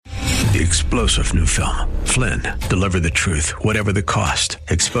The explosive new film, Flynn, deliver the truth, whatever the cost,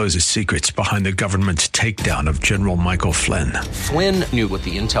 exposes secrets behind the government's takedown of General Michael Flynn. Flynn knew what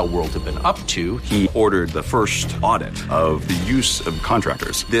the intel world had been up to. He ordered the first audit of the use of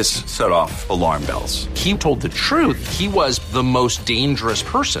contractors. This set off alarm bells. He told the truth. He was the most dangerous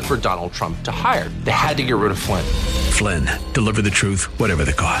person for Donald Trump to hire. They had to get rid of Flynn. Flynn, deliver the truth, whatever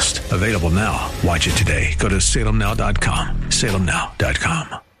the cost. Available now. Watch it today. Go to salemnow.com.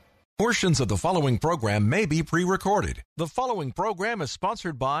 salemnow.com. Portions of the following program may be pre-recorded. The following program is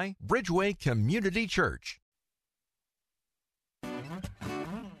sponsored by Bridgeway Community Church.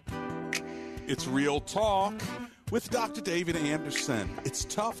 It's Real Talk with Dr. David Anderson. It's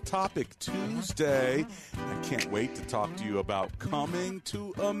Tough Topic Tuesday. I can't wait to talk to you about coming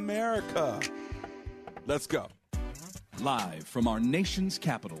to America. Let's go. Live from our nation's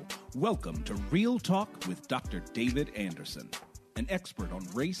capital, welcome to Real Talk with Dr. David Anderson. An expert on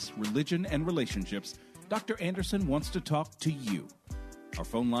race, religion, and relationships, Dr. Anderson wants to talk to you. Our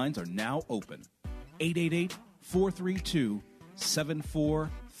phone lines are now open.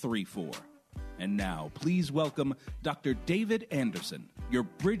 888-432-7434. And now, please welcome Dr. David Anderson, your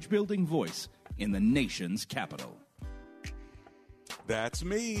bridge-building voice in the nation's capital. That's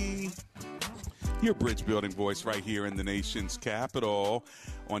me. Your bridge-building voice right here in the nation's capital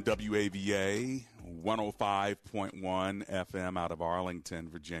on WAVA 105.1 FM out of Arlington,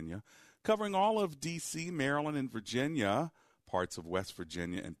 Virginia, covering all of D.C., Maryland, and Virginia, parts of West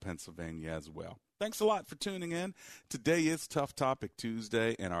Virginia and Pennsylvania as well. Thanks a lot for tuning in. Today is Tough Topic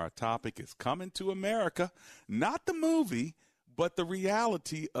Tuesday, and our topic is Coming to America, not the movie, but the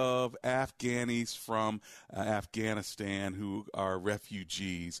reality of Afghanis from Afghanistan who are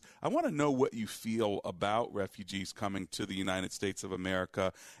refugees. I want to know what you feel about refugees coming to the United States of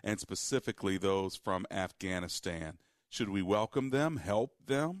America, and specifically those from Afghanistan. Should we welcome them, help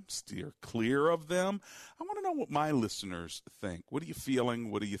them, steer clear of them? I want to know what my listeners think. What are you feeling?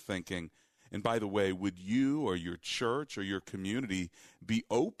 What are you thinking? And by the way, would you or your church or your community be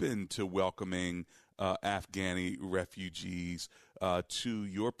open to welcoming Afghani refugees to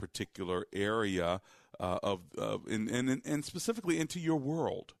your particular area and specifically into your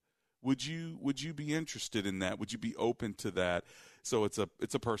world? Would you be interested in that? Would you be open to that? So it's a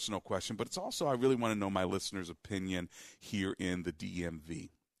personal question, but it's also, I really want to know my listeners' opinion here in the DMV.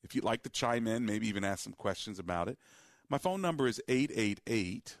 If you'd like to chime in, maybe even ask some questions about it, my phone number is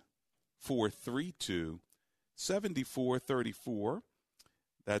 888-432-7434.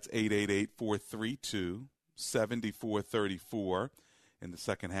 That's 888-432-7434. In the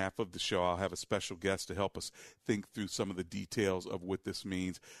second half of the show, I'll have a special guest to help us think through some of the details of what this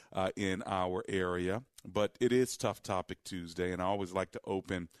means in our area. But it is Tough Topic Tuesday, and I always like to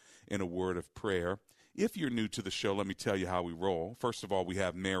open in a word of prayer. If you're new to the show, let me tell you how we roll. First of all, we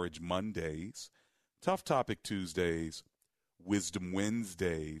have Marriage Mondays, Tough Topic Tuesdays, Wisdom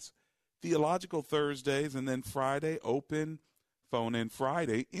Wednesdays, Theological Thursdays, and then Friday, open phone in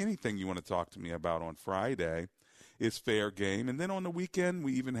Friday. Anything you want to talk to me about on Friday is fair game. And then on the weekend,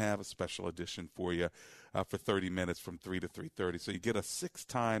 we even have a special edition for you for 30 minutes from 3 to 3:30. So you get us 6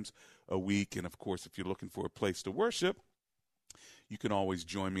 times a week. And, of course, if you're looking for a place to worship, you can always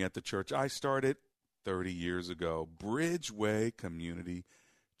join me at the church I started 30 years ago, Bridgeway Community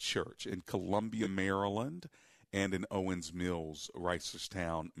Church in Columbia, Maryland, and in Owens Mills,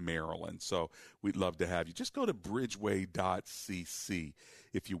 Reisterstown, Maryland. So we'd love to have you. Just go to bridgeway.cc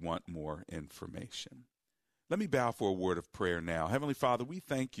if you want more information. Let me bow for a word of prayer now. Heavenly Father, we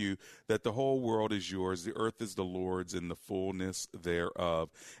thank you that the whole world is yours, the earth is the Lord's, and the fullness thereof,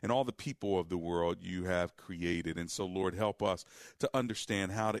 and all the people of the world you have created. And so, Lord, help us to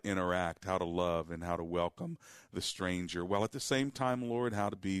understand how to interact, how to love, and how to welcome the stranger, while at the same time, Lord, how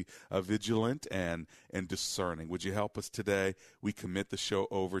to be vigilant and discerning. Would you help us today? We commit the show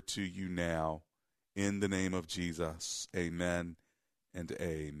over to you now. In the name of Jesus, amen and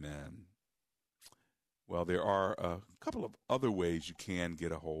amen. Well, there are a couple of other ways you can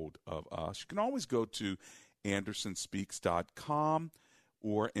get a hold of us. You can always go to andersonspeaks.com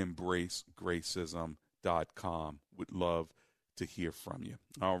or embracegracism.com. Would love to hear from you.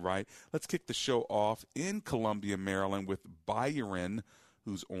 All right, let's kick the show off in Columbia, Maryland with Byron,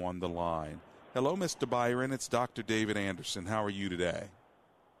 who's on the line. Hello, Mr. Byron. It's Dr. David Anderson. How are you today?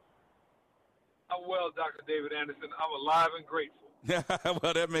 I'm well, Dr. David Anderson. I'm alive and grateful.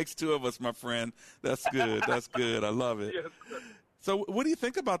 Well, that makes 2 of us, my friend. That's good. That's good. I love it. Yes, sir. So what do you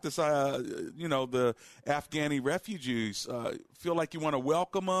think about this, the Afghani refugees? Feel like you want to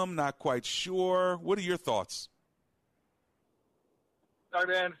welcome them, not quite sure. What are your thoughts?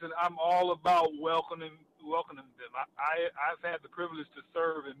 Dr. Anderson, I'm all about welcoming welcoming them. I've had the privilege to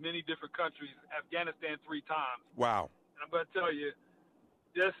serve in many different countries, Afghanistan 3 times. Wow. And I'm going to tell you,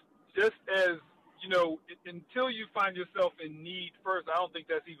 just as, until you find yourself in need first, I don't think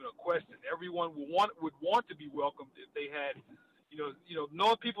that's even a question. Everyone would want to be welcomed if they had,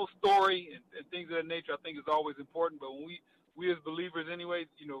 knowing people's story and things of that nature, I think is always important. But when we as believers anyway,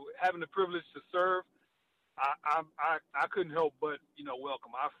 having the privilege to serve, I couldn't help but,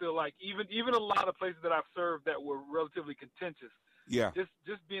 welcome. I feel like even a lot of places that I've served that were relatively contentious, yeah,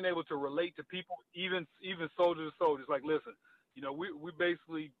 just being able to relate to people, even soldier to soldier, like, listen, we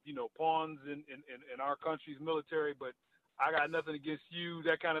basically, pawns in our country's military, but I got nothing against you,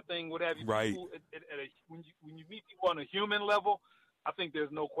 that kind of thing, what have you. Right. People, when you meet people on a human level, I think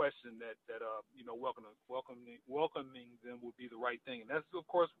there's no question that welcoming them would be the right thing, and that's of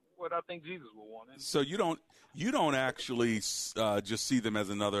course what I think Jesus will want. So you don't actually just see them as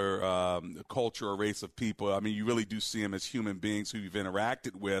another culture or race of people. I mean, you really do see them as human beings who you've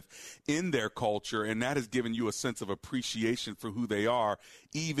interacted with in their culture, and that has given you a sense of appreciation for who they are.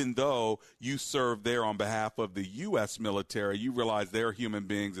 Even though you serve there on behalf of the U.S. military, you realize they're human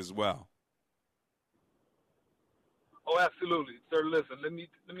beings as well. Oh, absolutely, sir. Listen, let me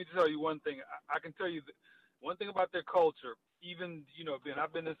tell you one thing. I can tell you one thing about their culture. Even Ben,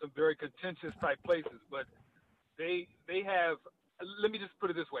 I've been in some very contentious type places, but they have. Let me just put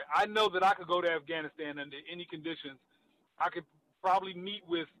it this way: I know that I could go to Afghanistan under any conditions. I could probably meet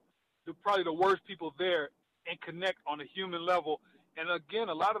with probably the worst people there and connect on a human level. And again,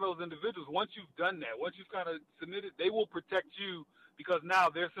 a lot of those individuals, once you've done that, once you've kind of submitted, they will protect you. Because now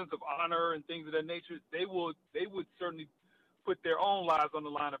their sense of honor and things of that nature, they would certainly put their own lives on the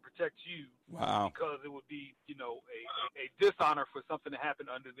line to protect you. Wow. Because it would be, a dishonor for something to happen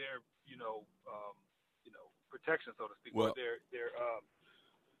under their, protection, so to speak. Well, or their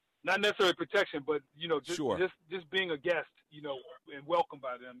not necessarily protection, but sure. just being a guest, and welcomed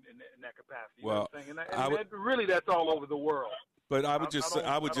by them in that capacity. Well, you know what I'm saying? And really, that's all over the world. But I would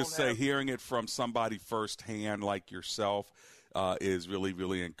just say, hearing it from somebody firsthand like yourself is really,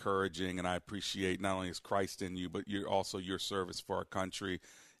 really encouraging, and I appreciate not only is Christ in you, but also your service for our country.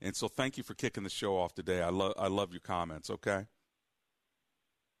 And so, thank you for kicking the show off today. I love your comments. Okay.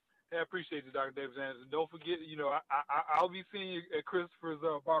 Yeah, I appreciate you, Dr. David Anderson. Don't forget, I'll be seeing you at Christopher's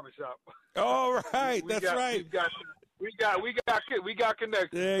barbershop. All right, that's right. We got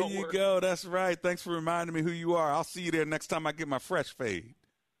connections. There you go. That's right. Thanks for reminding me who you are. I'll see you there next time I get my fresh fade.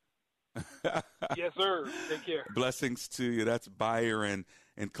 Yes, sir. Take care. Blessings to you. That's Byron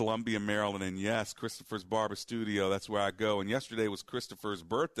in Columbia, Maryland. And, yes, Christopher's Barber Studio, that's where I go. And yesterday was Christopher's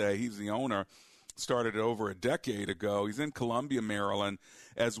birthday. He's the owner. Started it over a decade ago. He's in Columbia, Maryland,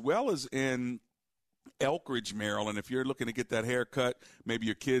 as well as in Elkridge, Maryland. If you're looking to get that haircut, maybe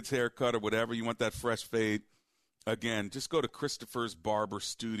your kid's haircut or whatever, you want that fresh fade, again, just go to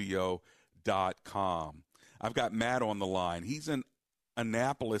Christopher'sBarberStudio.com. I've got Matt on the line. He's in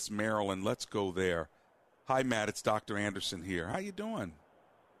Annapolis, Maryland. Let's go there. Hi, Matt. It's Dr. Anderson here. How you doing?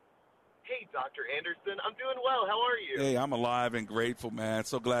 Hey, Dr. Anderson. I'm doing well. How are you? Hey, I'm alive and grateful, man.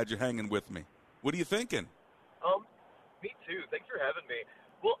 So glad you're hanging with me. What are you thinking? Me too. Thanks for having me.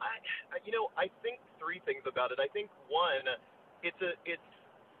 Well, I think three things about it. I think one, it's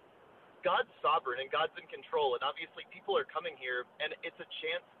God's sovereign and God's in control, and obviously people are coming here, and it's a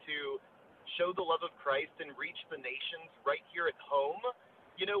chance to show the love of Christ and reach the nations right here at home,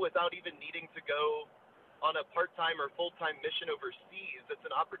 without even needing to go on a part-time or full-time mission overseas. It's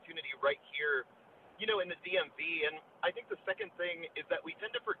an opportunity right here, in the DMV. And I think the second thing is that we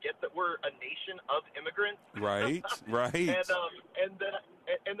tend to forget that we're a nation of immigrants. Right, right.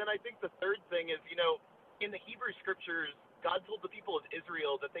 And then I think the third thing is, in the Hebrew scriptures, God told the people of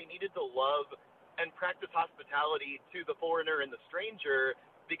Israel that they needed to love and practice hospitality to the foreigner and the stranger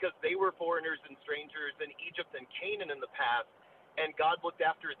because they were foreigners and strangers in Egypt and Canaan in the past. And God looked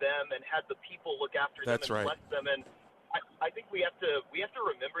after them and had the people look after them and bless them. And I think we have to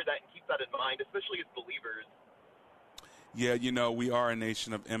remember that and keep that in mind, especially as believers. Yeah, we are a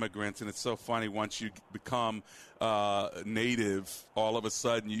nation of immigrants, and it's so funny. Once you become native, all of a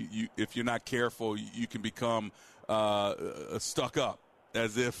sudden, you if you're not careful, you can become stuck up,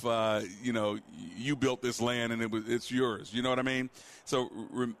 as if you built this land and it's yours. You know what I mean? So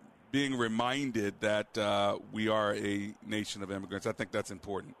being reminded that we are a nation of immigrants, I think that's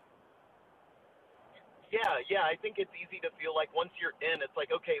important. Yeah, I think it's easy to feel like once you're in, it's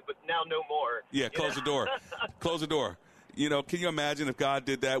like, okay, but now no more. Yeah, close the door. Close the door. Can you imagine if God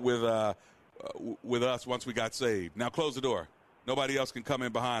did that with us once we got saved? Now close the door. Nobody else can come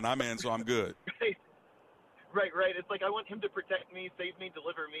in behind. I'm in, so I'm good. Right. It's like I want him to protect me, save me,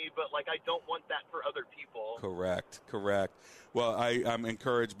 deliver me, but like I don't want that for other people. Correct. Well, I'm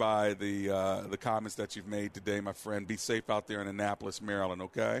encouraged by the comments that you've made today, my friend. Be safe out there in Annapolis, Maryland,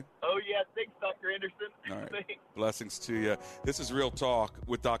 okay? Oh, yeah. Thanks, Dr. Anderson. All right. Thanks. Blessings to you. This is Real Talk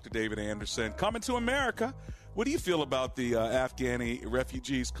with Dr. David Anderson. Coming to America. What do you feel about the Afghani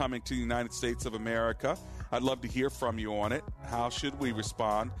refugees coming to the United States of America? I'd love to hear from you on it. How should we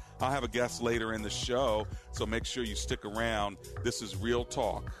respond? I'll have a guest later in the show, so make sure you stick around. This is Real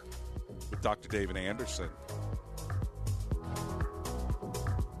Talk with Dr. David Anderson.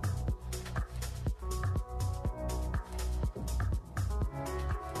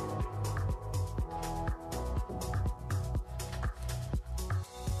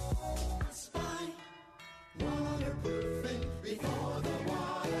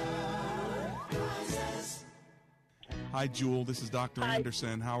 Hi, Jewel. This is Dr.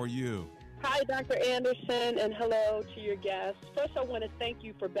 Anderson. How are you? Hi, Dr. Anderson, and hello to your guests. First, I want to thank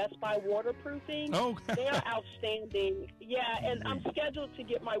you for Best Buy waterproofing. Oh, they are outstanding. Yeah, and I'm scheduled to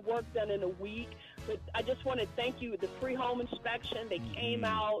get my work done in a week, but I just want to thank you. The free home inspection, they came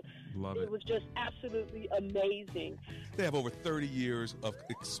out. Love it. It was just absolutely amazing. They have over 30 years of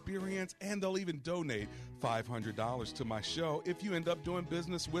experience, and they'll even donate $500 to my show if you end up doing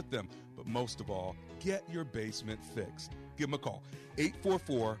business with them. But most of all, get your basement fixed. Give them a call,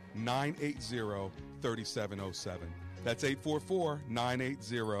 844-980-3707. That's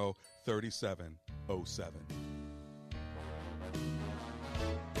 844-980-3707.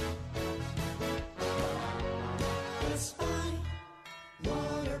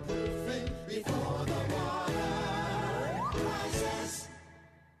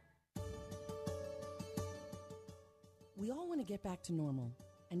 We all want to get back to normal,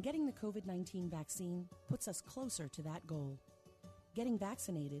 and getting the COVID-19 vaccine puts us closer to that goal. Getting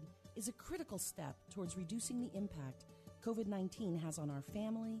vaccinated is a critical step towards reducing the impact COVID-19 has on our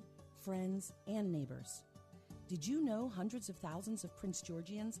family, friends, and neighbors. Did you know hundreds of thousands of Prince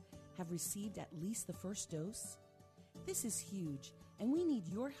Georgians have received at least the first dose? This is huge, and we need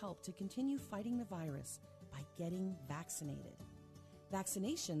your help to continue fighting the virus by getting vaccinated.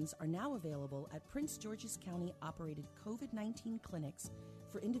 Vaccinations are now available at Prince George's County-operated COVID-19 clinics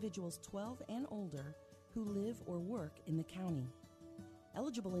for individuals 12 and older who live or work in the county.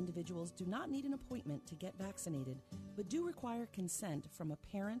 Eligible individuals do not need an appointment to get vaccinated, but do require consent from a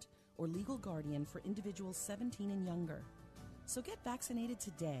parent or legal guardian for individuals 17 and younger. So get vaccinated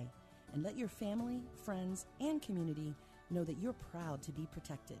today and let your family, friends, and community know that you're proud to be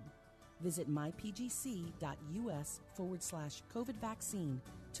protected. Visit mypgc.us/COVID vaccine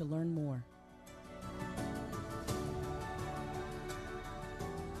to learn more.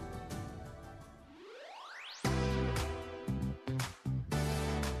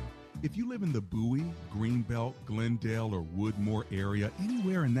 If you live in the Bowie, Greenbelt, Glendale, or Woodmore area,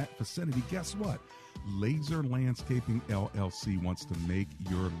 anywhere in that vicinity, guess what? Laser Landscaping LLC wants to make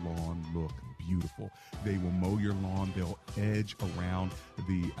your lawn look beautiful. They will mow your lawn. They'll edge around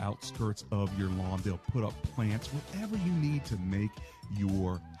the outskirts of your lawn. They'll put up plants, whatever you need to make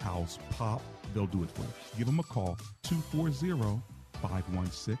your house pop. They'll do it for you. Give them a call,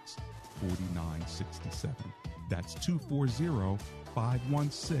 240-516-4967. That's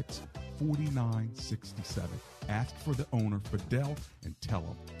 240-516-4967. Ask for the owner, Fidel, and tell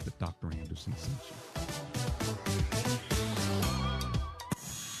him that Dr. Anderson sent you.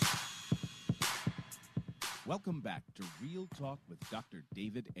 Welcome back to Real Talk with Dr.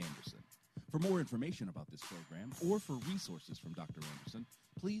 David Anderson. For more information about this program or for resources from Dr. Anderson,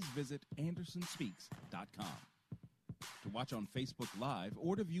 please visit AndersonSpeaks.com. To watch on Facebook Live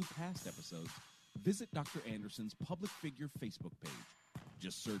or to view past episodes, visit Dr. Anderson's public figure Facebook page.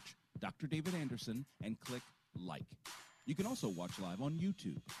 Just search Dr. David Anderson and click like. You can also watch live on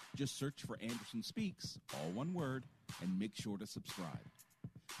YouTube. Just search for Anderson Speaks, all one word, and make sure to subscribe.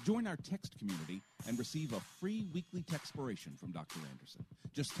 Join our text community and receive a free weekly textpiration from Dr. Anderson.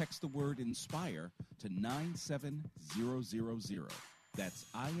 Just text the word INSPIRE to 97000. That's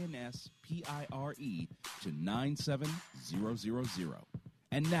INSPIRE to 97000.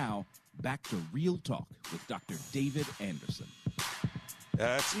 And now, back to Real Talk with Dr. David Anderson.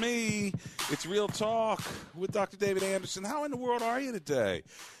 That's me. It's Real Talk with Dr. David Anderson. How in the world are you today?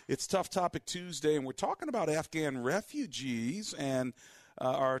 It's Tough Topic Tuesday, and we're talking about Afghan refugees, and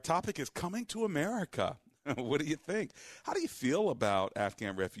our topic is coming to America. What do you think? How do you feel about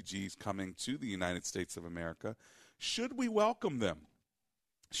Afghan refugees coming to the United States of America? Should we welcome them?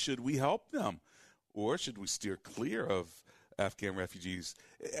 Should we help them? Or should we steer clear of Afghan refugees?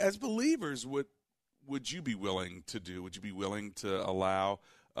 As believers, what would you be willing to do? Would you be willing to allow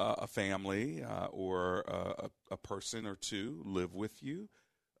a family or a person or two live with you?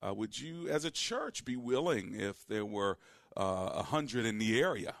 Would you, as a church, be willing, if there were 100 in the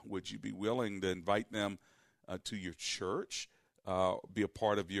area, would you be willing to invite them to your church, be a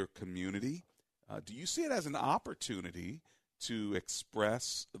part of your community? Do you see it as an opportunity to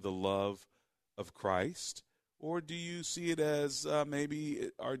express the love of Christ? Or do you see it as maybe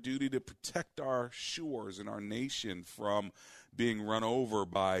our duty to protect our shores and our nation from being run over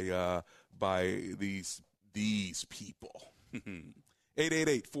by these people?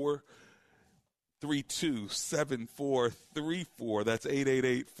 888-432-7434. That's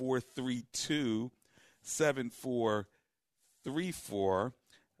 888-432-7434.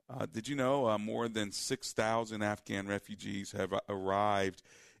 Did you know more than 6,000 Afghan refugees have arrived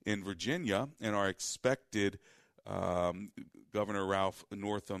in Virginia and are expected, Governor Ralph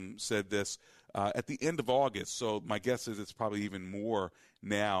Northam said this, at the end of August. So my guess is it's probably even more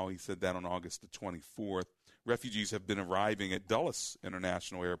now. He said that on August the 24th. Refugees have been arriving at Dulles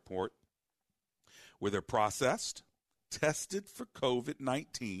International Airport, where they're processed, tested for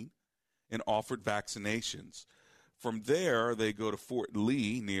COVID-19, and offered vaccinations. From there, they go to Fort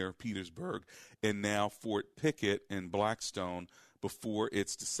Lee near Petersburg and now Fort Pickett in Blackstone before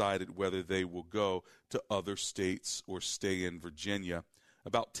it's decided whether they will go to other states or stay in Virginia.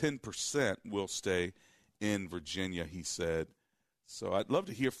 About 10% will stay in Virginia, he said. So I'd love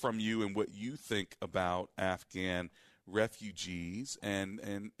to hear from you and what you think about Afghan refugees and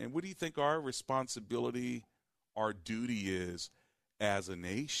what do you think our responsibility, our duty is as a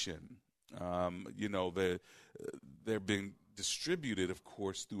nation? They're being distributed, of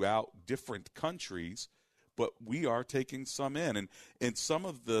course, throughout different countries, but we are taking some in. And some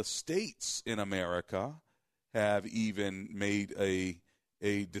of the states in America have even made a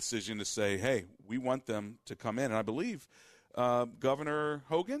decision to say, hey, we want them to come in. And I believe Governor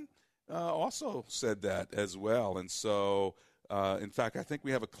Hogan also said that as well. And so, in fact, I think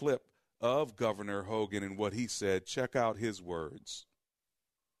we have a clip of Governor Hogan and what he said. Check out his words.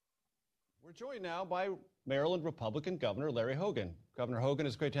 We're joined now by Maryland Republican Governor Larry Hogan. Governor Hogan,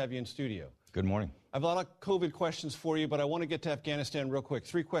 it's great to have you in studio. Good morning. I have a lot of COVID questions for you, but I want to get to Afghanistan real quick.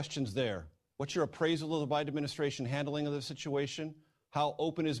 3 questions there. What's your appraisal of the Biden administration handling of the situation? How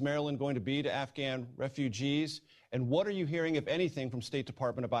open is Maryland going to be to Afghan refugees? And what are you hearing, if anything, from State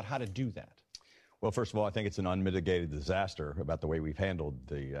Department about how to do that? Well, first of all, I think it's an unmitigated disaster about the way we've handled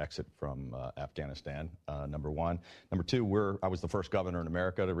the exit from Afghanistan, number one. Number two, I was the first governor in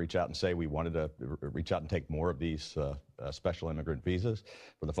America to reach out and say we wanted to reach out and take more of these special immigrant visas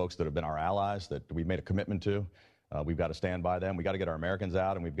for the folks that have been our allies that we made a commitment to. We've got to stand by them. We've got to get our Americans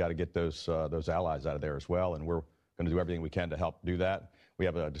out, and we've got to get those allies out of there as well, and we're going to do everything we can to help do that. We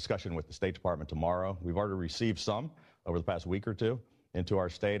have a discussion with the State Department tomorrow. We've already received some over the past week or two into our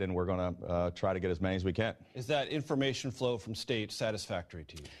state, and we're going to try to get as many as we can. Is that information flow from state satisfactory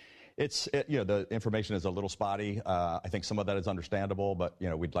to you? The information is a little spotty. I think some of that is understandable, but,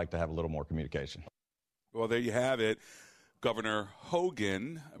 we'd like to have a little more communication. Well, there you have it. Governor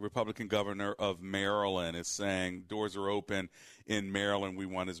Hogan, Republican governor of Maryland, is saying doors are open in Maryland. We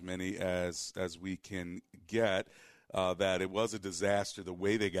want as many as we can get. That it was a disaster the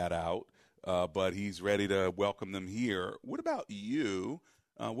way they got out. But he's ready to welcome them here. What about you?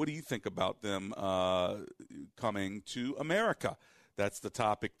 What do you think about them coming to America? That's the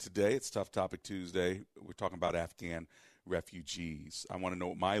topic today. It's Tough Topic Tuesday. We're talking about Afghan refugees. I want to know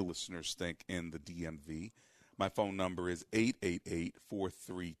what my listeners think in the DMV. My phone number is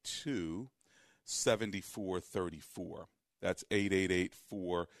 888-432-7434. That's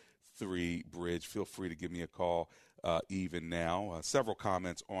 888-43-BRIDGE. Feel free to give me a call. Even now. Several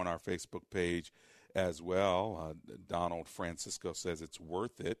comments on our Facebook page as well. Donald Francisco says it's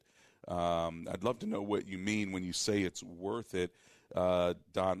worth it. I'd love to know what you mean when you say it's worth it.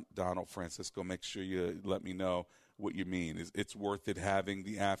 Donald Francisco, make sure you let me know what you mean. It's worth it having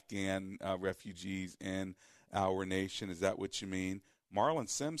the Afghan refugees in our nation? Is that what you mean? Marlon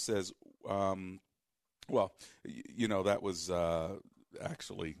Sims says, that was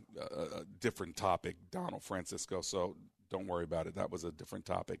actually a different topic, Donald Francisco, so don't worry about it. That was a different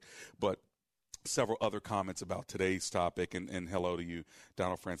topic. But several other comments about today's topic, and hello to you,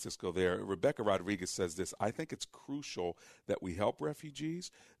 Donald Francisco there. Rebecca Rodriguez says this: I think it's crucial that we help refugees.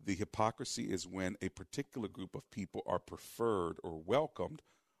 The hypocrisy is when a particular group of people are preferred or welcomed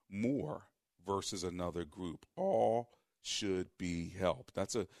more versus another group. All should be helped.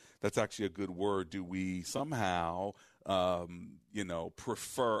 That's actually a good word. Do we somehow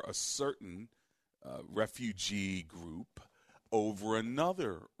prefer a certain refugee group over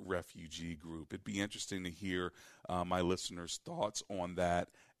another refugee group. It'd be interesting to hear my listeners' thoughts on that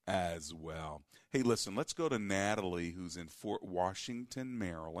as well. Hey, listen, let's go to Natalie, who's in Fort Washington,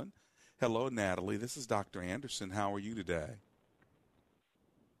 Maryland. Hello, Natalie. This is Dr. Anderson. How are you today?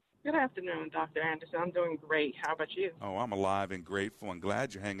 Good afternoon, Dr. Anderson. I'm doing great. How about you? Oh, I'm alive and grateful and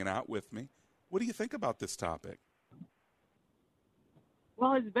glad you're hanging out with me. What do you think about this topic?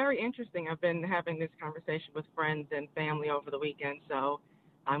 Well, it's very interesting. I've been having this conversation with friends and family over the weekend, so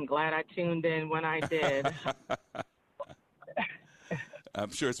I'm glad I tuned in when I did.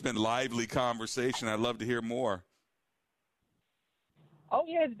 I'm sure it's been lively conversation. I'd love to hear more. Oh,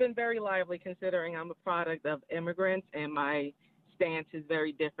 yeah, it's been very lively considering I'm a product of immigrants, and my stance is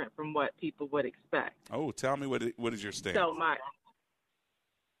very different from what people would expect. Oh, tell me what is your stance? So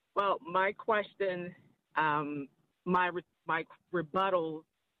my question, my rebuttal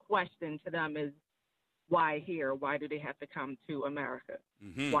question to them is, why here? Why do they have to come to America?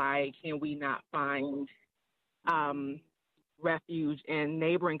 Mm-hmm. Why can we not find refuge in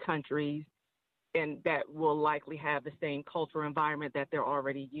neighboring countries and that will likely have the same cultural environment that they're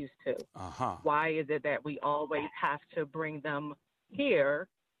already used to? Uh-huh. Why is it that we always have to bring them here?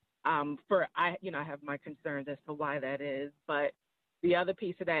 I have my concerns as to why that is, but the other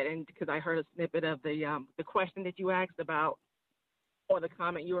piece of that, and because I heard a snippet of the question that you asked about, or the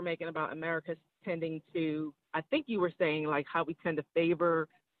comment you were making about America tending to, I think you were saying like how we tend to favor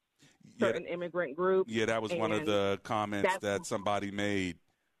certain immigrant groups. Yeah, that was one of the comments that somebody made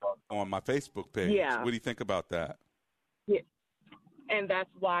on my Facebook page. Yeah. What do you think about that? Yeah. And that's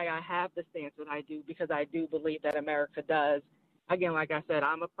why I have the stance that I do, because I do believe that America does. Again, like I said,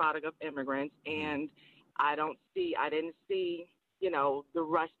 I'm a product of immigrants, and I didn't see, the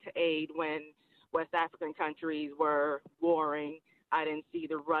rush to aid when West African countries were warring. I didn't see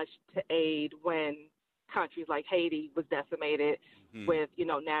the rush to aid when countries like Haiti was decimated with,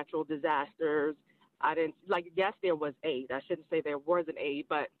 natural disasters. Yes, there was aid. I shouldn't say there wasn't aid,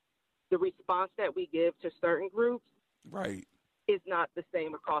 but the response that we give to certain groups right is not the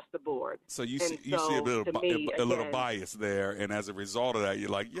same across the board. So you see a little bias there, and as a result of that, you're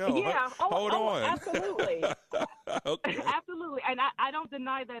like, hold on. Absolutely. Okay. Absolutely. And I don't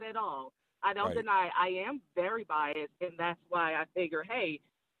deny that at all. I don't deny I am very biased, and that's why I figure, hey,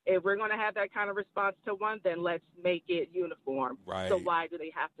 if we're going to have that kind of response to one, then let's make it uniform. Right. So why do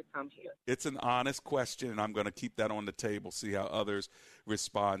they have to come here? It's an honest question, and I'm going to keep that on the table, see how others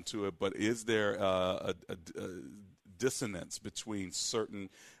respond to it. But is there a dissonance between certain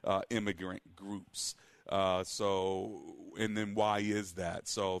immigrant groups? And then why is that?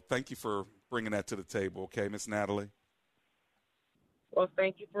 So thank you for bringing that to the table. Okay, Miss Natalie? Well,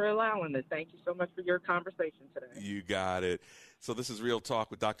 thank you for allowing it. Thank you so much for your conversation today. You got it. So this is Real Talk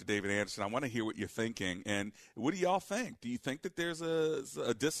with Dr. David Anderson. I want to hear what you're thinking. And what do y'all think? Do you think that there's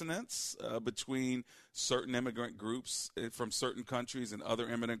a dissonance between certain immigrant groups from certain countries and other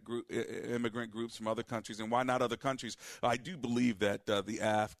immigrant groups from other countries? And why not other countries? I do believe that the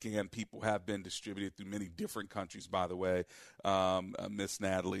Afghan people have been distributed through many different countries, by the way, Miss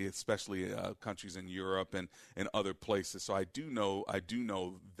Natalie, especially countries in Europe and other places. So I do know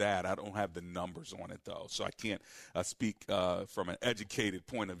that. I don't have the numbers on it, though. So I can't speak from an educated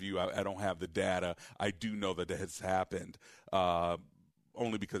point of view. I don't have the data. I do know that it has happened.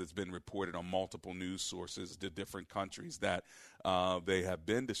 Only because it's been reported on multiple news sources to different countries that they have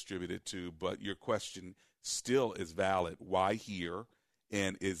been distributed to. But your question still is valid. Why here?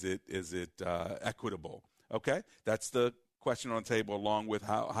 And is it equitable? Okay, that's the question on the table, along with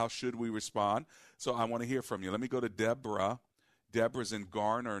how should we respond. So I want to hear from you. Let me go to Deborah. Deborah's in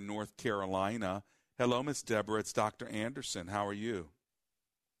Garner, North Carolina. Hello, Miss Deborah. It's Dr. Anderson. How are you?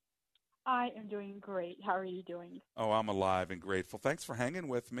 I am doing great. How are you doing? Oh, I'm alive and grateful. Thanks for hanging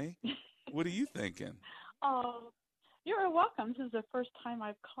with me. What are you thinking? Oh, you're welcome. This is the first time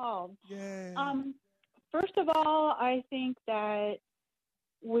I've called. Yay. First of all, I think that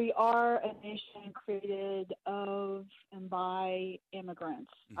we are a nation created of and by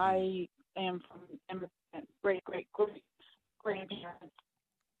immigrants. Mm-hmm. I am from immigrant great-great-great-grandparents.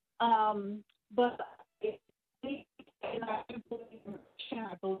 But I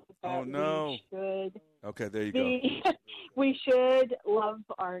believe that we should. Okay, there you go. We should love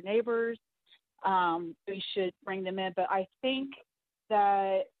our neighbors. We should bring them in. But I think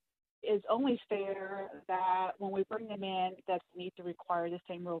that it's only fair that when we bring them in, that they need to require the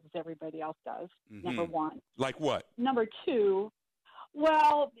same rules as everybody else does. Mm-hmm. Number one. Like what? Number two,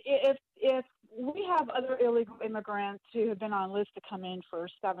 well, if we have other illegal immigrants who have been on lists to come in for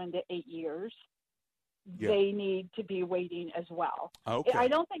 7 to 8 years, they need to be waiting as well. Okay. I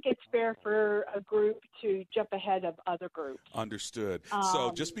don't think it's fair for a group to jump ahead of other groups. Understood.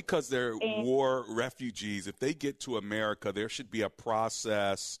 So just because they're war refugees, if they get to America, there should be a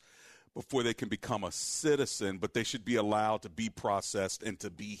process before they can become a citizen, but they should be allowed to be processed and to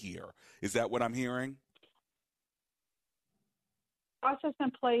be here. Is that what I'm hearing? Process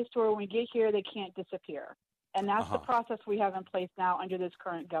in place where when we get here, they can't disappear. And that's the process we have in place now under this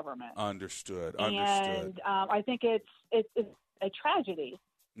current government. Understood. And I think it's a tragedy.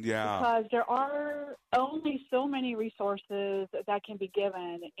 Yeah. Because there are only so many resources that can be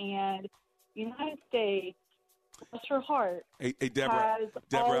given. And the United States, bless her heart, Hey, Deborah,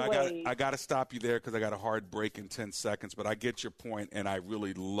 always... I got to stop you there because I got a hard break in 10 seconds. But I get your point, and I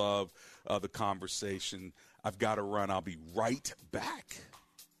really love the conversation. I've got to run. I'll be right back.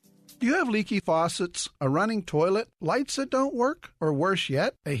 Do you have leaky faucets, a running toilet, lights that don't work, or worse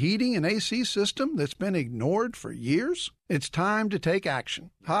yet, a heating and AC system that's been ignored for years? It's time to take action.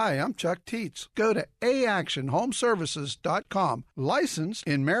 Hi, I'm Chuck Teets. Go to actionhomeservices.com. Licensed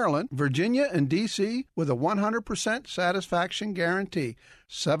in Maryland, Virginia, and D.C. with a 100% satisfaction guarantee.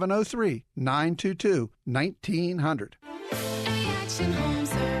 703-922-1900.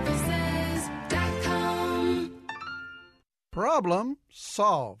 actionhomeservices.com. Problem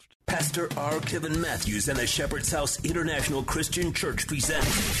solved. Pastor R. Kevin Matthews and the Shepherd's House International Christian Church present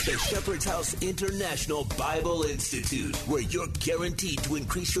the Shepherd's House International Bible Institute, where you're guaranteed to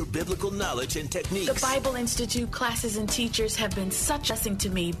increase your biblical knowledge and techniques. The Bible Institute classes and teachers have been such a blessing to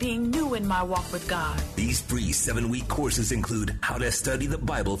me, being new in my walk with God. These free 7-week courses include how to study the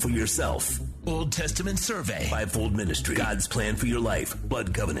Bible for yourself, Old Testament survey, fivefold ministry, God's plan for your life,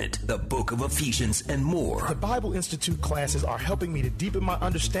 blood covenant, the book of Ephesians, and more. The Bible Institute classes are helping me to deepen my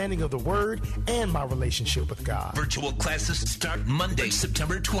understanding of the Word and my relationship with God. Virtual classes start Monday,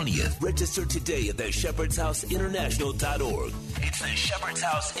 September 20th. Register today at theshepherdshouseinternational.org. It's the Shepherd's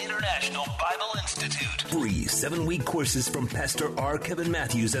House International Bible Institute. Free 7-week courses from Pastor R. Kevin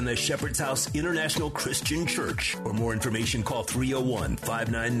Matthews and the Shepherd's House International Christian Church. For more information, call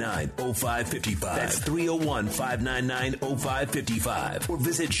 301-599-0555. That's 301-599-0555. Or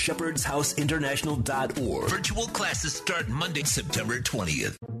visit shepherdshouseinternational.org. Virtual classes start Monday, September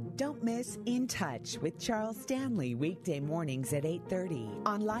 20th. Don't miss In Touch with Charles Stanley weekday mornings at 8:30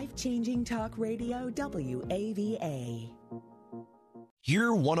 on Life-Changing Talk Radio WAVA. Hear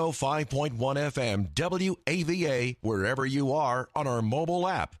 105.1 FM WAVA wherever you are on our mobile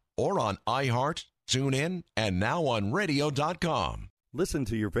app or on iHeart, TuneIn, and now on radio.com. Listen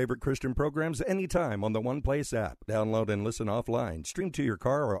to your favorite Christian programs anytime on the One Place app. Download and listen offline. Stream to your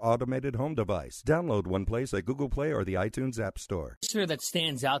car or automated home device. Download One Place at Google Play or the iTunes App Store. Listener that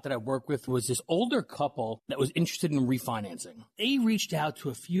stands out that I worked with was this older couple that was interested in refinancing. They reached out to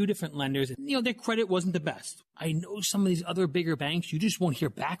a few different lenders, and their credit wasn't the best. I know some of these other bigger banks, you just won't hear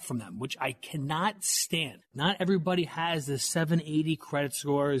back from them, which I cannot stand. Not everybody has the 780 credit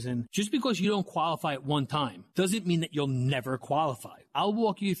scores, and just because you don't qualify at one time doesn't mean that you'll never qualify. I'll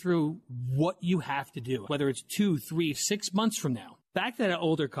walk you through what you have to do, whether it's 2, 3, 6 months from now. Back to that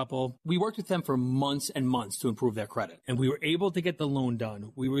older couple, we worked with them for months and months to improve their credit, and we were able to get the loan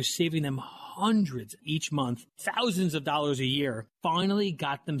done. We were saving them hundreds each month, thousands of dollars a year, finally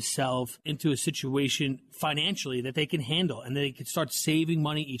got themselves into a situation financially that they can handle, and they could start saving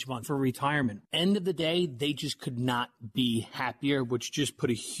money each month for retirement. End of the day, they just could not be happier, which just put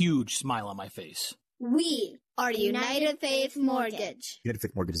a huge smile on my face. We are United Faith Mortgage. United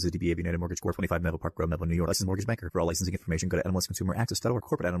Faith Mortgage is a DBA of United Mortgage Corp. 25 Melville Park Road, Melville, New York. Licensed mortgage banker. For all licensing information, go to NMLSConsumerAccess.org.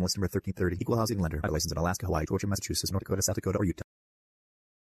 Corporate NMLS number 1330. Equal housing lender. Licensed in Alaska, Hawaii, Georgia, Massachusetts, North Dakota, South Dakota, or Utah.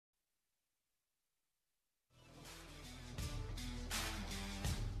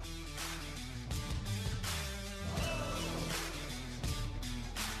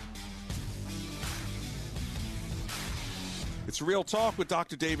 It's Real Talk with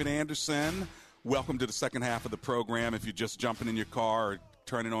Dr. David Anderson. Welcome to the second half of the program. If you're just jumping in your car or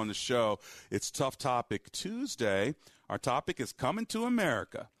turning on the show, it's Tough Topic Tuesday. Our topic is coming to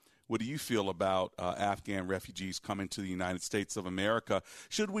America. What do you feel about Afghan refugees coming to the United States of America?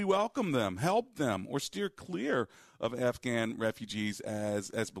 Should we welcome them, help them, or steer clear of Afghan refugees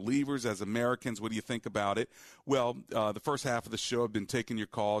as believers, as Americans? What do you think about it? Well, the first half of the show, I've been taking your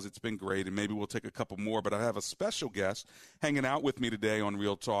calls. It's been great, and maybe we'll take a couple more. But I have a special guest hanging out with me today on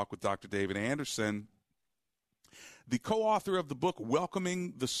Real Talk with Dr. David Anderson, the co-author of the book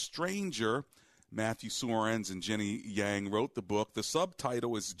Welcoming the Stranger. Matthew Soerens and Jenny Yang wrote the book. The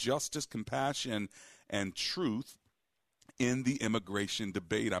subtitle is Justice, Compassion, and Truth. in the immigration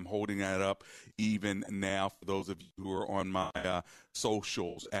debate. I'm holding that up even now for those of you who are on my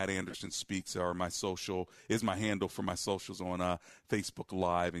socials. @Anderson Speaks, or my social is my handle for my socials on Facebook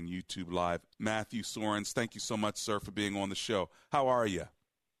Live and YouTube Live. Matthew Soerens, thank you so much, sir, for being on the show. How are you?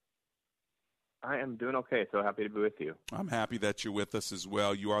 I am doing okay. So happy to be with you. I'm happy that you're with us as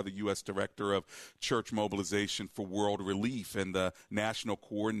well. You are the U.S. Director of Church Mobilization for World Relief and the National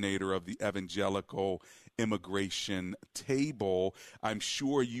Coordinator of the Evangelical Immigration Table. I'm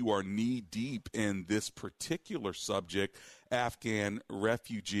sure you are knee-deep in this particular subject, Afghan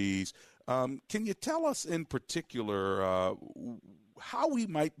refugees. Can you tell us in particular how we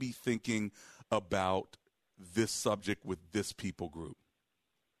might be thinking about this subject with this people group?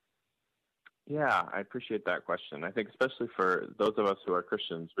 Yeah, I appreciate that question. I think especially for those of us who are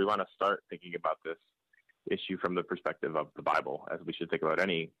Christians, we want to start thinking about this issue from the perspective of the Bible, as we should think about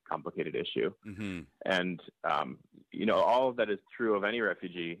any complicated issue. Mm-hmm. And, all that is true of any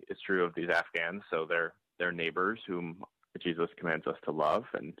refugee is true of these Afghans. So they're neighbors whom Jesus commands us to love.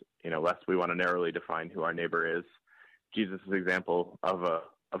 And, lest we want to narrowly define who our neighbor is, Jesus' example of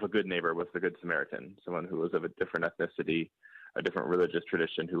a good neighbor was the Good Samaritan, someone who was of a different ethnicity, a different religious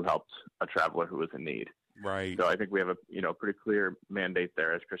tradition, who helped a traveler who was in need. Right. So I think we have a pretty clear mandate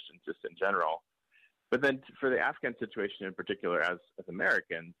there as Christians just in general. But then for the Afghan situation in particular, as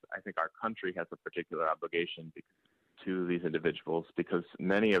Americans, I think our country has a particular obligation to these individuals because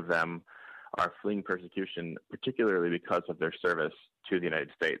many of them are fleeing persecution, particularly because of their service to the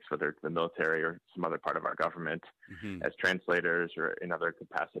United States, whether it's the military or some other part of our government, as translators or in other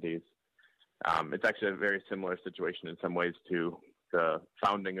capacities. It's actually a very similar situation in some ways to the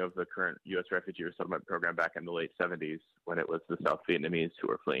founding of the current U.S. Refugee Resettlement Program back in the late 70s, when it was the South Vietnamese who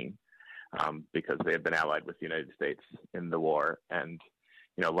were fleeing because they had been allied with the United States in the war. And,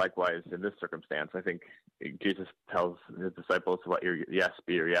 likewise, in this circumstance, I think Jesus tells his disciples, let your yes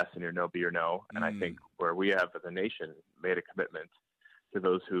be your yes and your no be your no. And I think where we have as a nation made a commitment to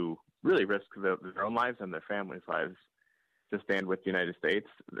those who really risk their own lives and their families' lives to stand with the United States,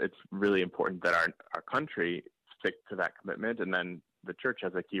 it's really important that our country stick to that commitment, and then the church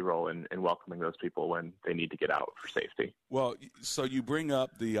has a key role in welcoming those people when they need to get out for safety. Well, so you bring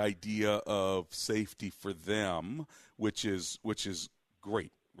up the idea of safety for them, which is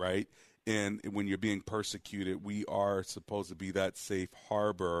great, right? And when you're being persecuted, we are supposed to be that safe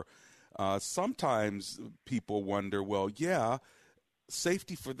harbor. Sometimes people wonder, well, yeah,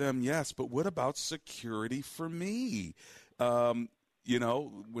 safety for them, yes, but what about security for me?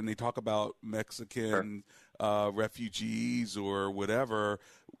 When they talk about Mexican refugees or whatever,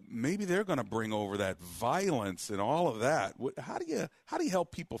 maybe they're going to bring over that violence and all of that. How do you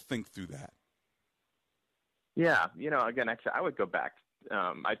help people think through that? Yeah, again, actually, I would go back.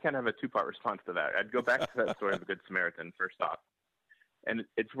 I'd kind of have a two-part response to that. I'd go back to that story of the Good Samaritan first off. And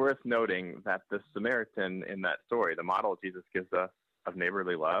it's worth noting that the Samaritan in that story, the model Jesus gives us of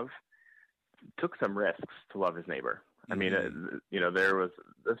neighborly love, took some risks to love his neighbor. I mean,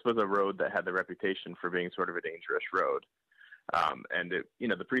 this was a road that had the reputation for being sort of a dangerous road. And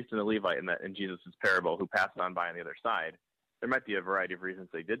the priest and the Levite in Jesus' parable who passed on by on the other side, there might be a variety of reasons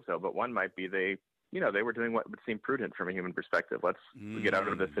they did so, but one might be they were doing what would seem prudent from a human perspective. Let's get out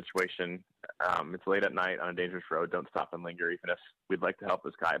of this situation. It's late at night on a dangerous road. Don't stop and linger, even if we'd like to help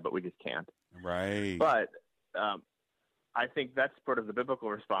this guy, but we just can't. Right. But I think that's sort of the biblical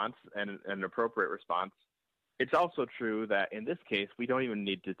response and an appropriate response. It's also true that in this case, we don't even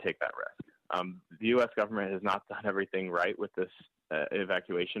need to take that risk. The U.S. government has not done everything right with this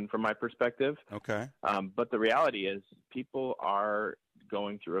evacuation from my perspective. Okay. But the reality is people are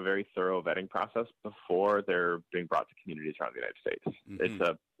going through a very thorough vetting process before they're being brought to communities around the United States.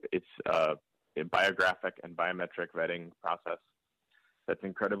 Mm-hmm. It's a biographic and biometric vetting process that's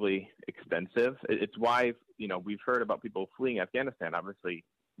incredibly extensive. It's why, we've heard about people fleeing Afghanistan, obviously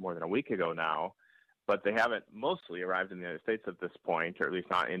more than a week ago now, but they haven't mostly arrived in the United States at this point, or at least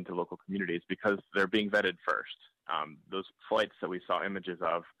not into local communities, because they're being vetted first. Those flights that we saw images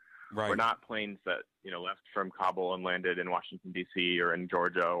of were not planes that, left from Kabul and landed in Washington, D.C. or in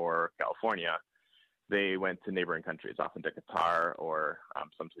Georgia or California. They went to neighboring countries, often to Qatar or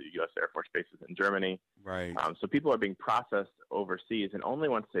some to the U.S. Air Force bases in Germany. Right. So people are being processed overseas, and only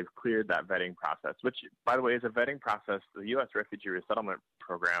once they've cleared that vetting process, which, by the way, is a vetting process. The U.S. Refugee Resettlement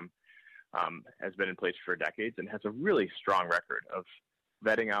Program has been in place for decades and has a really strong record of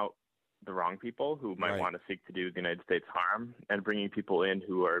vetting out the wrong people who might want to seek to do the United States harm, and bringing people in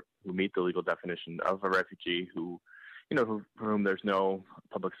who meet the legal definition of a refugee, for whom there's no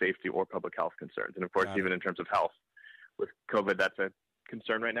public safety or public health concerns. And of course, even in terms of health, with COVID, that's a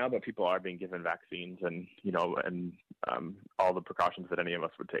concern right now, but people are being given vaccines and, all the precautions that any of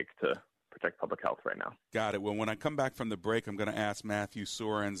us would take to protect public health right now. Got it. Well, when I come back from the break, I'm going to ask Matthew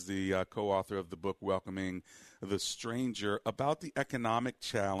Soerens, the co-author of the book Welcoming the Stranger, about the economic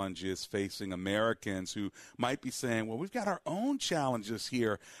challenges facing Americans who might be saying, well, we've got our own challenges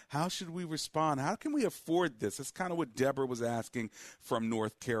here. How should we respond? How can we afford this? That's kind of what Deborah was asking from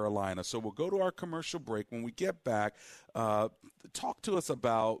North Carolina. So we'll go to our commercial break. When we get back, talk to us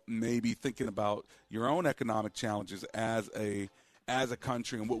about maybe thinking about your own economic challenges as a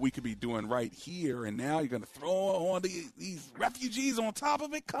country and what we could be doing right here. And now you're going to throw on these refugees on top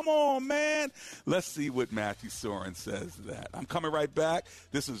of it? Come on, man. Let's see what Matthew Soerens says to that. I'm coming right back.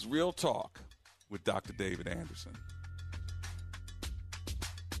 This is Real Talk with Dr. David Anderson.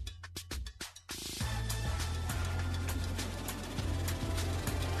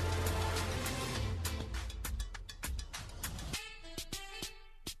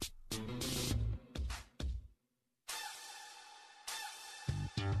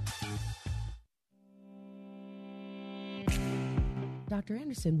 Dr.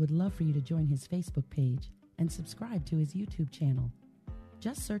 Anderson would love for you to join his Facebook page and subscribe to his YouTube channel.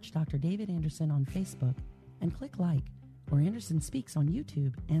 Just search Dr. David Anderson on Facebook and click like or Anderson Speaks on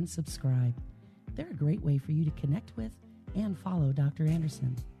YouTube and subscribe. They're a great way for you to connect with and follow Dr.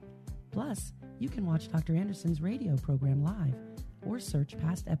 Anderson. Plus, you can watch Dr. Anderson's radio program live or search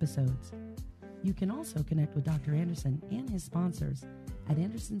past episodes. You can also connect with Dr. Anderson and his sponsors at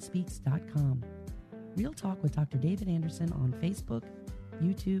AndersonSpeaks.com. Real Talk with Dr. David Anderson on Facebook,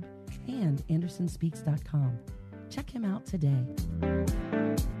 YouTube, and AndersonSpeaks.com. Check him out today.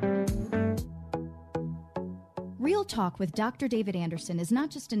 Real Talk with Dr. David Anderson is not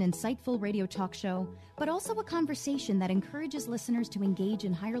just an insightful radio talk show, but also a conversation that encourages listeners to engage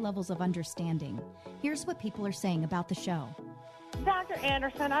in higher levels of understanding. Here's what people are saying about the show. Dr.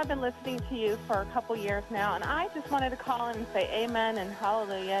 Anderson, I've been listening to you for a couple years now, and I just wanted to call in and say amen and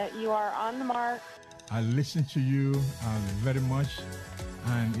hallelujah. You are on the mark. I listen to you very much,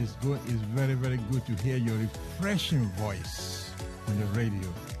 and it's very, very good to hear your refreshing voice on the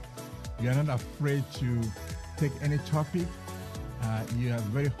radio. You are not afraid to take any topic. You are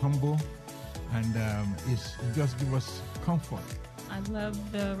very humble, and it just gives us comfort. I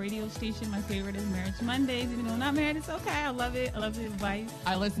love the radio station. My favorite is Marriage Mondays. Even though I'm not married, it's okay. I love it. I love the advice.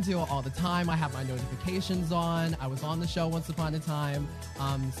 I listen to it all the time. I have my notifications on. I was on the show once upon a time.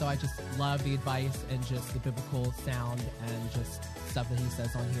 So I just love the advice and just the biblical sound and just stuff that he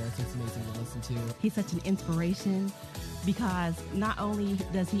says on here. So it's amazing to listen to. He's such an inspiration because not only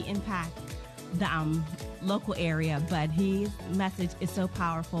does he impact the local area, but his message is so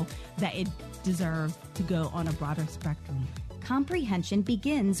powerful that it deserves to go on a broader spectrum. Comprehension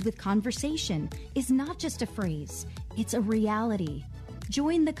begins with conversation is not just a phrase, it's a reality.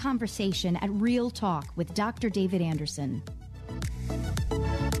 Join the conversation at Real Talk with Dr. David Anderson.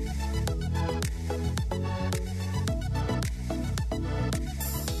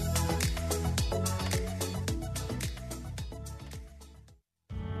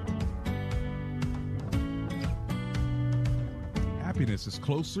 Happiness is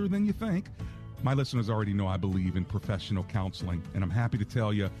closer than you think. My listeners already know I believe in professional counseling, and I'm happy to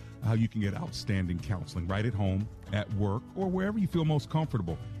tell you how you can get outstanding counseling right at home, at work, or wherever you feel most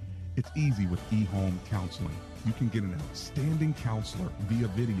comfortable. It's easy with eHome Counseling. You can get an outstanding counselor via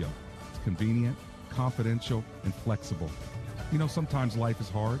video. It's convenient, confidential, and flexible. You know, sometimes life is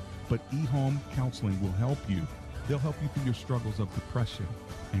hard, but eHome Counseling will help you. They'll help you through your struggles of depression,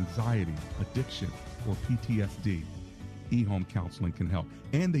 anxiety, addiction, or PTSD. eHome Counseling can help,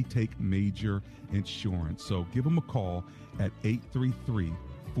 and they take major insurance. So give them a call at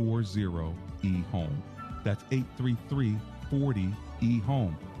 833-40-EHOME. That's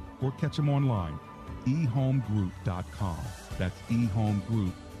 833-40-EHOME. Or catch them online, ehomegroup.com. That's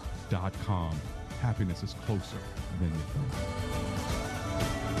ehomegroup.com. Happiness is closer than you think.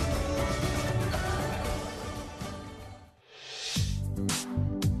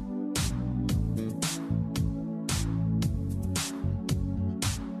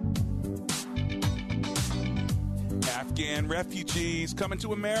 Afghan refugees coming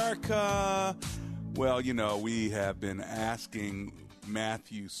to America. Well, you know, we have been asking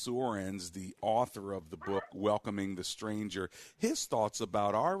Matthew Soerens, the author of the book Welcoming the Stranger, his thoughts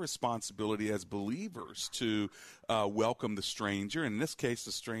about our responsibility as believers to welcome the stranger. In this case,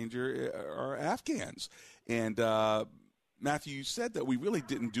 the stranger are Afghans. And Matthew, you said that we really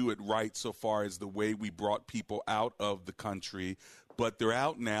didn't do it right so far as the way we brought people out of the country, but they're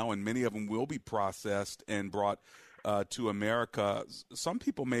out now, and many of them will be processed and brought to America. Some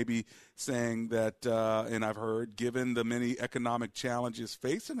people may be saying that, and I've heard, given the many economic challenges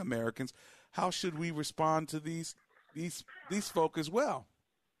facing Americans, how should we respond to these folk as well?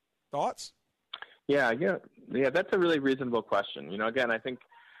 Thoughts? Yeah, that's a really reasonable question. Again, I think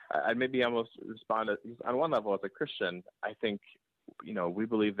I'd maybe almost respond on one level as a Christian. I think, we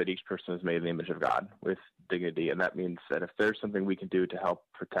believe that each person is made in the image of God with dignity, and that means that if there's something we can do to help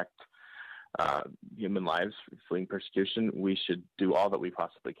protect human lives fleeing persecution, we should do all that we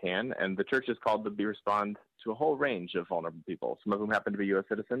possibly can. And the church is called to respond to a whole range of vulnerable people, some of whom happen to be U.S.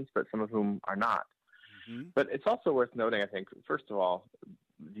 citizens, but some of whom are not. Mm-hmm. But it's also worth noting, I think, first of all,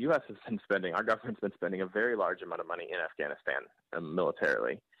 the U.S. our government's been spending a very large amount of money in Afghanistan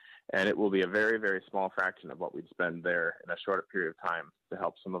militarily. And it will be a very, very small fraction of what we'd spend there in a shorter period of time to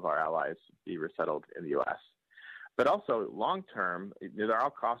help some of our allies be resettled in the U.S. But also, long term, there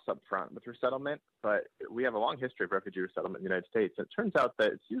are costs up front with resettlement, but we have a long history of refugee resettlement in the United States. And it turns out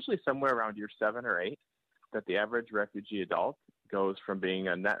that it's usually somewhere around year 7 or 8 that the average refugee adult goes from being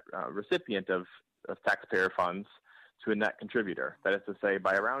a net recipient of taxpayer funds to a net contributor. That is to say,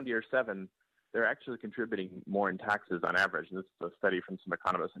 by around year 7, they're actually contributing more in taxes on average, and this is a study from some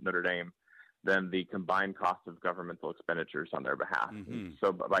economists at Notre Dame, than the combined cost of governmental expenditures on their behalf. Mm-hmm.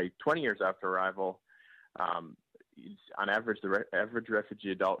 So by 20 years after arrival, on average, the average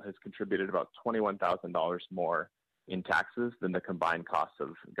refugee adult has contributed about $21,000 more in taxes than the combined cost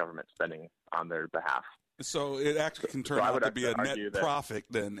of government spending on their behalf. So it actually can turn out to be a net profit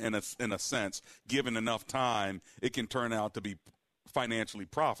then, in a sense. Given enough time, it can turn out to be financially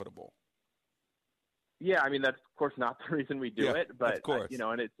profitable. Yeah, I mean, that's, of course, not the reason we do it, but,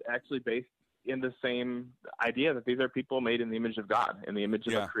 and it's actually based in the same idea that these are people made in the image of God, in the image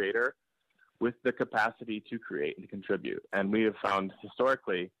of a creator with the capacity to create and contribute. And we have found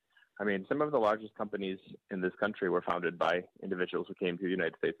historically, some of the largest companies in this country were founded by individuals who came to the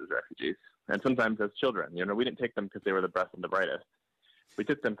United States as refugees, and sometimes as children. We didn't take them because they were the best and the brightest. We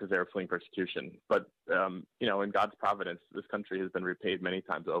took them because they were fleeing persecution. But, in God's providence, this country has been repaid many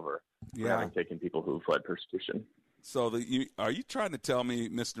times over for having taken people who fled persecution. So are you trying to tell me,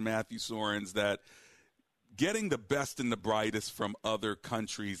 Mr. Matthew Soerens, that getting the best and the brightest from other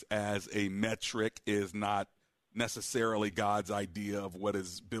countries as a metric is not necessarily God's idea of what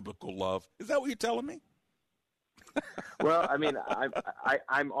is biblical love? Is that what you're telling me? Well,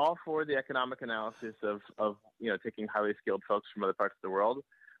 I'm all for the economic analysis of taking highly skilled folks from other parts of the world,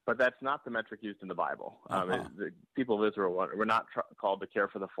 but that's not the metric used in the Bible. The people of Israel were not called to care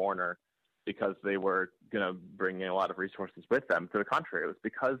for the foreigner because they were going to bring in a lot of resources with them. To the contrary, it was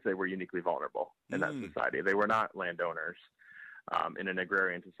because they were uniquely vulnerable in that society. They were not landowners in an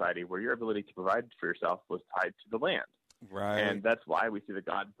agrarian society where your ability to provide for yourself was tied to the land. Right. And that's why we see that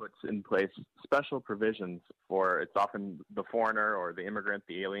God puts in place special provisions for, it's often the foreigner or the immigrant,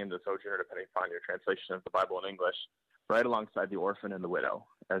 the alien, the sojourner, depending upon your translation of the Bible in English, right alongside the orphan and the widow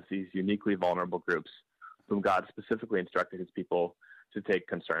as these uniquely vulnerable groups whom God specifically instructed his people to take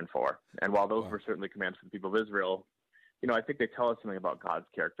concern for. And while those were certainly commands for the people of Israel, I think they tell us something about God's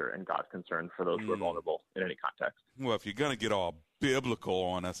character and God's concern for those who are vulnerable in any context. Well, if you're going to get all biblical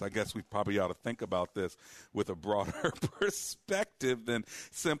on us, I guess we probably ought to think about this with a broader perspective than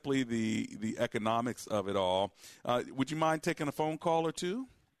simply the economics of it all. Would you mind taking a phone call or two?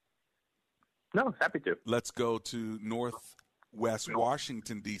 No, happy to. Let's go to Northwest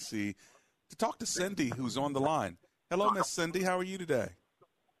Washington, D.C. to talk to Cindy, who's on the line. Hello, Miss Cindy. How are you today?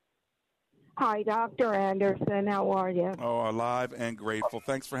 Hi, Dr. Anderson. How are you? Oh, alive and grateful.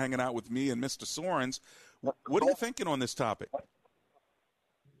 Thanks for hanging out with me and Mr. Soerens. What are you thinking on this topic?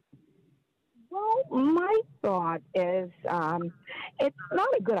 Well, my thought is it's not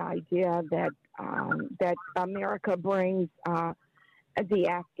a good idea that America brings the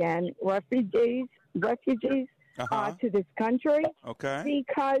Afghan refugees to this country. Okay.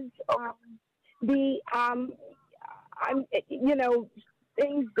 Because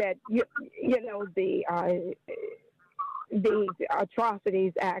things that the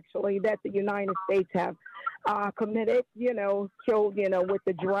atrocities actually that the United States have committed, killed, with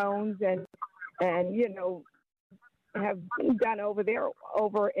the drones and have done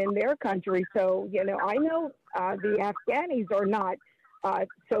over in their country. So, I know the Afghanis are not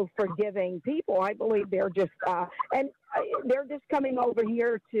so forgiving people. I believe they're just they're just coming over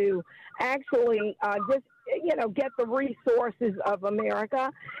here to actually get the resources of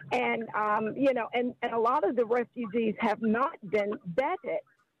America, and and a lot of the refugees have not been vetted.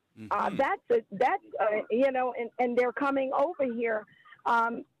 And they're coming over here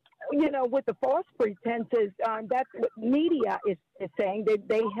with the false pretenses, that's what media is saying, that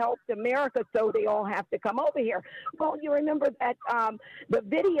they helped America, so they all have to come over here. Well, you remember that the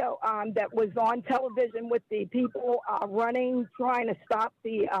video that was on television with the people running, trying to stop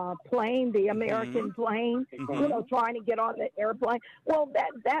the plane, the American plane, trying to get on the airplane. Well,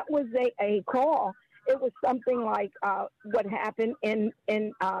 that was a call. It was something like what happened in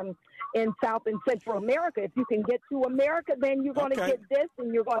South and Central America. If you can get to America, then you're going to get this,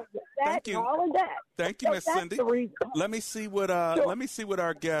 and you're going to get that, and all of that. Thank you, Miss Cindy. Let me see what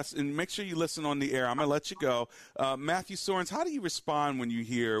our guests, and make sure you listen on the air. I'm going to let you go. Matthew Soerens, how do you respond when you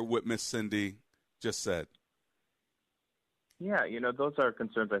hear what Miss Cindy just said? Yeah, those are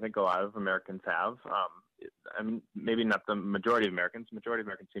concerns I think a lot of Americans have. I mean, maybe not the majority of Americans. The majority of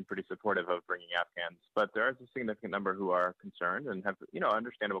Americans seem pretty supportive of bringing Afghans, but there is a significant number who are concerned and have,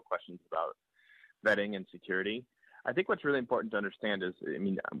 understandable questions about vetting and security. I think what's really important to understand is,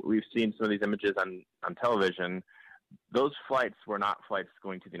 we've seen some of these images on television. Those flights were not flights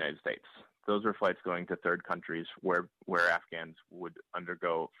going to the United States. Those were flights going to third countries where Afghans would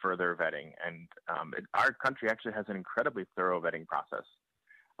undergo further vetting. And our country actually has an incredibly thorough vetting process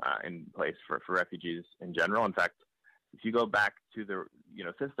in place for refugees in general. In fact, if you go back to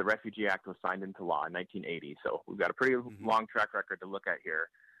since the Refugee Act was signed into law in 1980, so we've got a pretty long track record to look at here.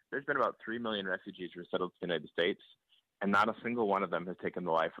 There's been about 3 million refugees resettled to the United States, and not a single one of them has taken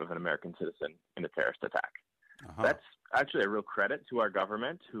the life of an American citizen in a terrorist attack. That's actually a real credit to our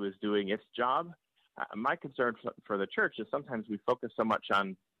government, who is doing its job. My concern for the church is sometimes we focus so much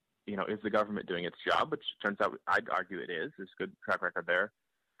on, is the government doing its job, which turns out I'd argue it is. There's a good track record there.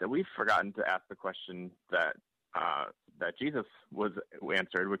 That we've forgotten to ask the question that Jesus was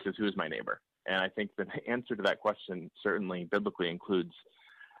answered, which is, who is my neighbor? And I think the answer to that question certainly biblically includes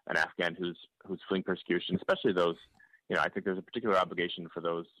an Afghan who's fleeing persecution, especially those. I think there's a particular obligation for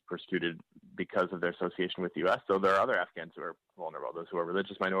those persecuted because of their association with the U.S. So there are other Afghans who are vulnerable, those who are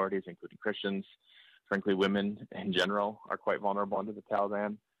religious minorities, including Christians. Frankly, women in general are quite vulnerable under the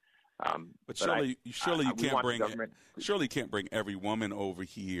Taliban. But surely you can't bring every woman over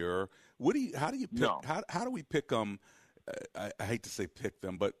here. How do you pick? No. How do we pick them? I hate to say pick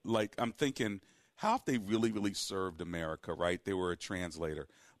them, but I'm thinking, how if they really, really served America, right? They were a translator,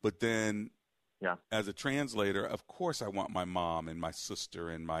 but then, as a translator, of course, I want my mom and my sister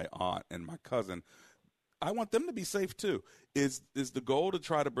and my aunt and my cousin. I want them to be safe too. Is the goal to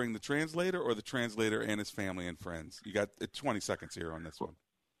try to bring the translator, or the translator and his family and friends? You got 20 seconds here on this one.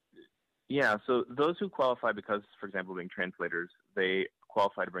 Yeah, so those who qualify because, for example, being translators, they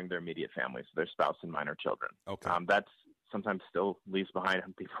qualify to bring their immediate families, their spouse and minor children. Okay. That sometimes still leaves behind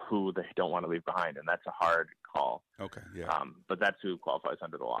people who they don't want to leave behind, and that's a hard call. Okay, yeah. But that's who qualifies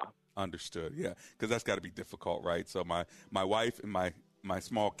under the law. Understood, yeah, because that's got to be difficult, right? So my wife and my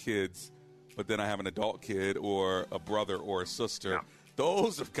small kids, but then I have an adult kid or a brother or a sister. Yeah.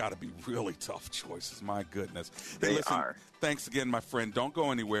 Those have got to be really tough choices. My goodness. They are. Thanks again, my friend. Don't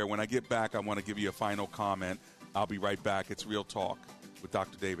go anywhere. When I get back, I want to give you a final comment. I'll be right back. It's Real Talk with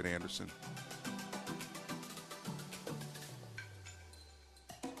Dr. David Anderson.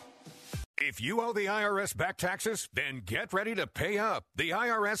 If you owe the IRS back taxes, then get ready to pay up. The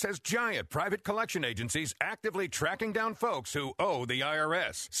IRS has giant private collection agencies actively tracking down folks who owe the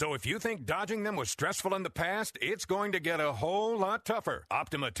IRS. So if you think dodging them was stressful in the past, it's going to get a whole lot tougher.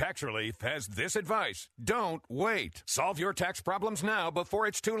 Optima Tax Relief has this advice. Don't wait. Solve your tax problems now before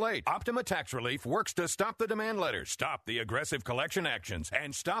it's too late. Optima Tax Relief works to stop the demand letters, stop the aggressive collection actions,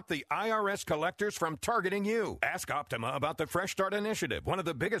 and stop the IRS collectors from targeting you. Ask Optima about the Fresh Start Initiative, one of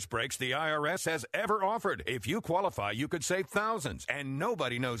the biggest breaks the IRS has ever offered. If you qualify, you could save thousands, and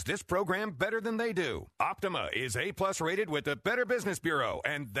nobody knows this program better than they do. Optima is A+ rated with the Better Business Bureau,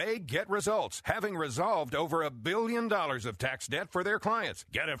 and they get results, having resolved over $1 billion of tax debt for their clients.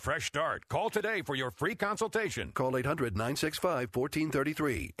 Get a fresh start. Call today for your free consultation. Call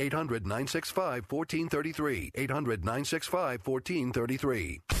 800-965-1433. 800-965-1433.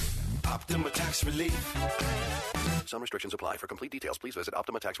 800-965-1433. Optima Tax Relief. Some restrictions apply. For complete details, please visit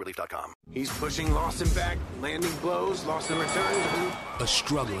OptimaTaxRelief.com. He's pushing Lawson back, landing blows, Lawson returns. A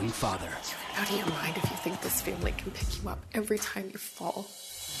struggling father. Out of your mind if you think this family can pick you up every time you fall.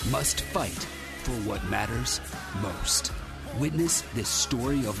 Must fight for what matters most. Witness this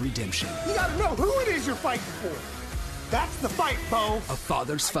story of redemption. You gotta know who it is you're fighting for. That's the fight, Bo. A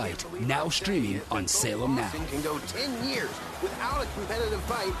Father's Fight, now streaming on Salem Now. Can go 10 years without a competitive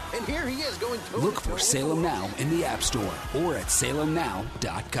fight, and here he is going to look for Salem Now in the App Store or at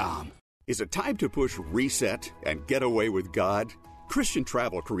salemnow.com. Is it time to push reset and get away with God? Christian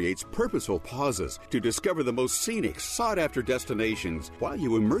travel creates purposeful pauses to discover the most scenic, sought-after destinations while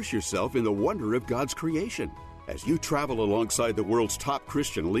you immerse yourself in the wonder of God's creation. As you travel alongside the world's top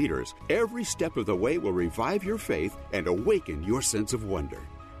Christian leaders, every step of the way will revive your faith and awaken your sense of wonder.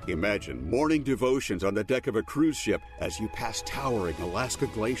 Imagine morning devotions on the deck of a cruise ship as you pass towering Alaska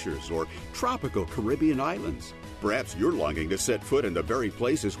glaciers or tropical Caribbean islands. Perhaps you're longing to set foot in the very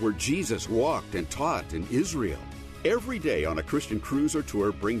places where Jesus walked and taught in Israel. Every day on a Christian cruise or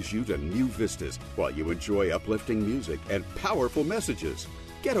tour brings you to new vistas while you enjoy uplifting music and powerful messages.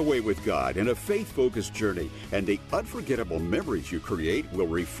 Get away with God in a faith-focused journey, and the unforgettable memories you create will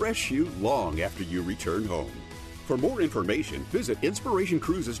refresh you long after you return home. For more information, visit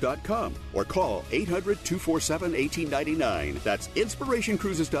InspirationCruises.com or call 800-247-1899. That's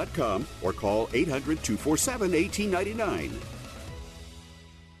InspirationCruises.com or call 800-247-1899.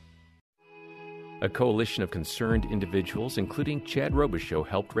 A coalition of concerned individuals, including Chad Robichaux,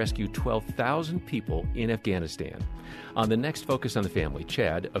 helped rescue 12,000 people in Afghanistan. On the next Focus on the Family,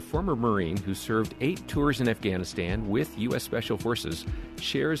 Chad, a former Marine who served 8 tours in Afghanistan with U.S. Special Forces,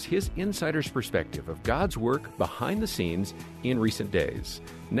 shares his insider's perspective of God's work behind the scenes in recent days.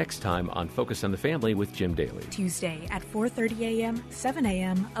 Next time on Focus on the Family with Jim Daly. Tuesday at 4:30 a.m., 7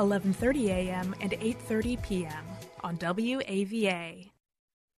 a.m., 11:30 a.m., and 8:30 p.m. on WAVA.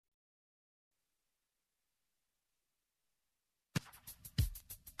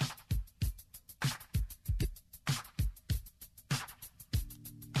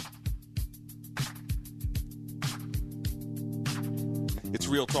 It's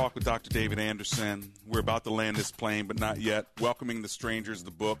Real Talk with Dr. David Anderson. We're about to land this plane, but not yet. Welcoming the Strangers,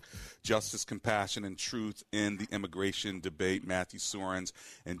 the book, Justice, Compassion, and Truth in the Immigration Debate. Matthew Soerens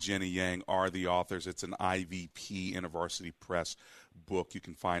and Jenny Yang are the authors. It's an IVP, InterVarsity Press book. You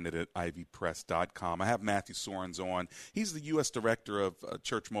can find it at ivpress.com. I have Matthew Soerens on. He's the U.S. Director of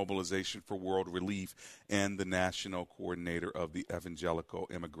Church Mobilization for World Relief and the National Coordinator of the Evangelical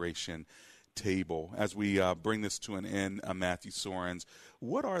Immigration Table. As we bring this to an end, Matthew Soerens,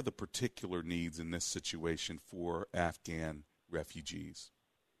 what are the particular needs in this situation for Afghan refugees?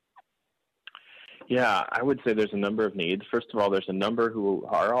 Yeah, I would say there's a number of needs. First of all, there's a number who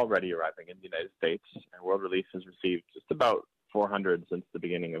are already arriving in the United States, and World Relief has received just about 400 since the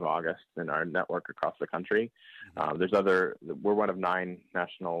beginning of August in our network across the country. We're one of 9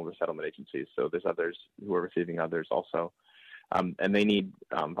 national resettlement agencies, so there's others who are receiving others also. And they need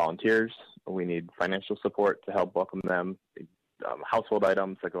volunteers. We need financial support to help welcome them, household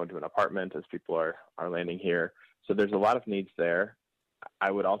items that go into an apartment as people are landing here. So there's a lot of needs there. I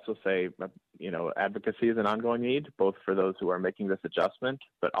would also say, advocacy is an ongoing need, both for those who are making this adjustment,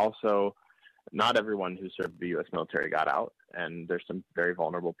 but also not everyone who served the U.S. military got out, and there's some very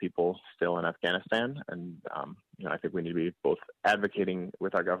vulnerable people still in Afghanistan. And, I think we need to be both advocating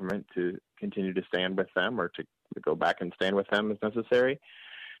with our government to continue to stand with them or to go back and stand with them as necessary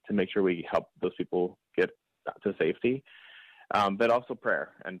to make sure we help those people get to safety. But also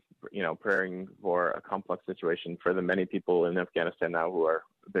prayer and, praying for a complex situation for the many people in Afghanistan now who are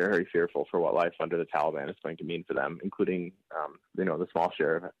very fearful for what life under the Taliban is going to mean for them, including, the small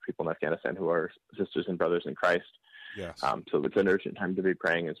share of people in Afghanistan who are sisters and brothers in Christ. Yes. So it's an urgent time to be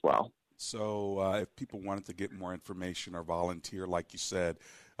praying as well. So if people wanted to get more information or volunteer, like you said,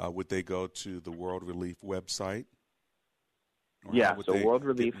 would they go to the World Relief website? Yeah, so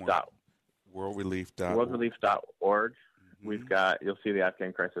worldrelief.org. You'll see the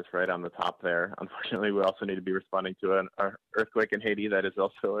Afghan crisis right on the top there. Unfortunately, we also need to be responding to an earthquake in Haiti that is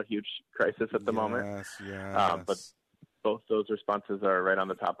also a huge crisis at the moment. Yes. But both those responses are right on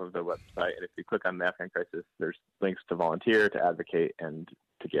the top of the website. And if you click on the Afghan crisis, there's links to volunteer, to advocate, and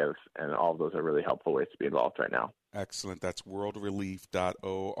to give. And all of those are really helpful ways to be involved right now. Excellent. That's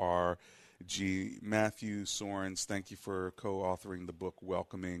worldrelief.org. Matthew Soerens, thank you for co-authoring the book,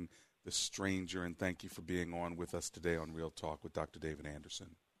 Welcoming the Stranger, and thank you for being on with us today on Real Talk with Dr. David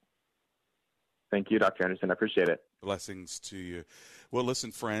Anderson. Thank you, Dr. Anderson. I appreciate it. Blessings to you. Well,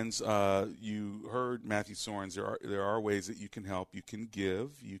 listen, friends, you heard Matthew Soerens. There are ways that you can help. You can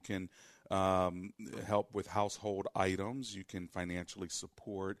give. You can help with household items. You can financially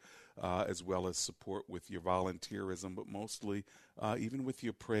support, as well as support with your volunteerism, but mostly even with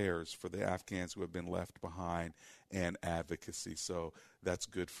your prayers for the Afghans who have been left behind and advocacy. So that's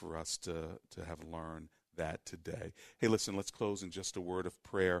good for us to have learned that today. Hey, listen, let's close in just a word of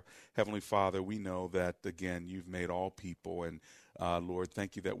prayer. Heavenly Father, we know that, again, you've made all people, and Lord,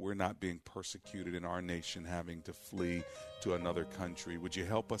 thank you that we're not being persecuted in our nation, having to flee to another country. Would you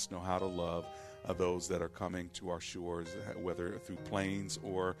help us know how to love those that are coming to our shores, whether through planes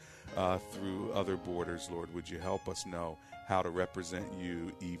or through other borders. Lord, would you help us know how to represent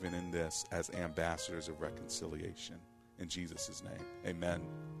you even in this as ambassadors of reconciliation? In Jesus' name, amen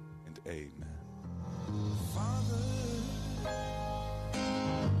and amen. Father,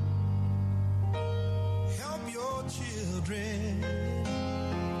 help your children,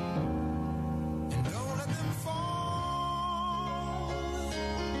 and don't let them fall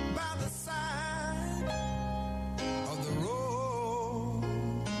by the side of the road,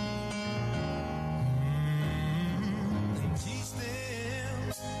 and teach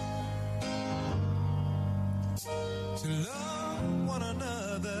them to love one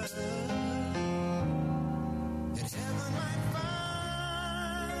another, that heaven might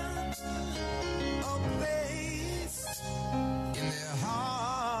find a place in their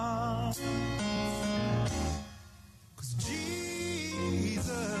heart. 'Cause Jesus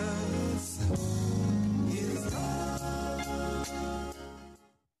is God.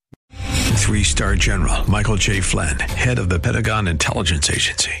 3-star General Michael J. Flynn, head of the Pentagon Intelligence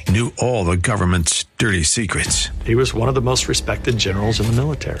Agency, knew all the government's dirty secrets. He was one of the most respected generals in the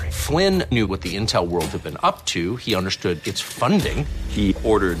military. Flynn knew what the intel world had been up to. He understood its funding. He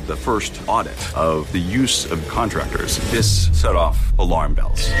ordered the first audit of the use of contractors. This set off alarm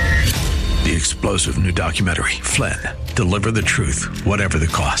bells. The explosive new documentary, Flynn, Deliver the Truth, Whatever the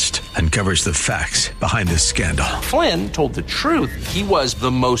Cost, uncovers the facts behind this scandal. Flynn told the truth. He was the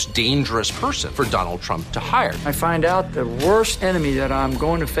most dangerous person for Donald Trump to hire. I find out the worst enemy that I'm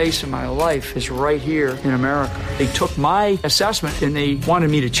going to face in my life is right here in America. They took my assessment and they wanted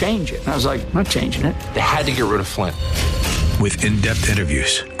me to change it. And I was like, I'm not changing it. They had to get rid of Flynn. With in-depth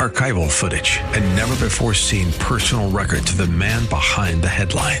interviews, archival footage, and never-before-seen personal records of the man behind the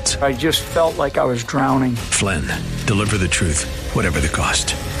headlines. I just felt like I was drowning. Flynn, Deliver the Truth, Whatever the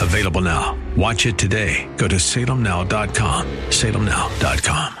Cost. Available now. Watch it today. Go to salemnow.com.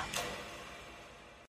 salemnow.com.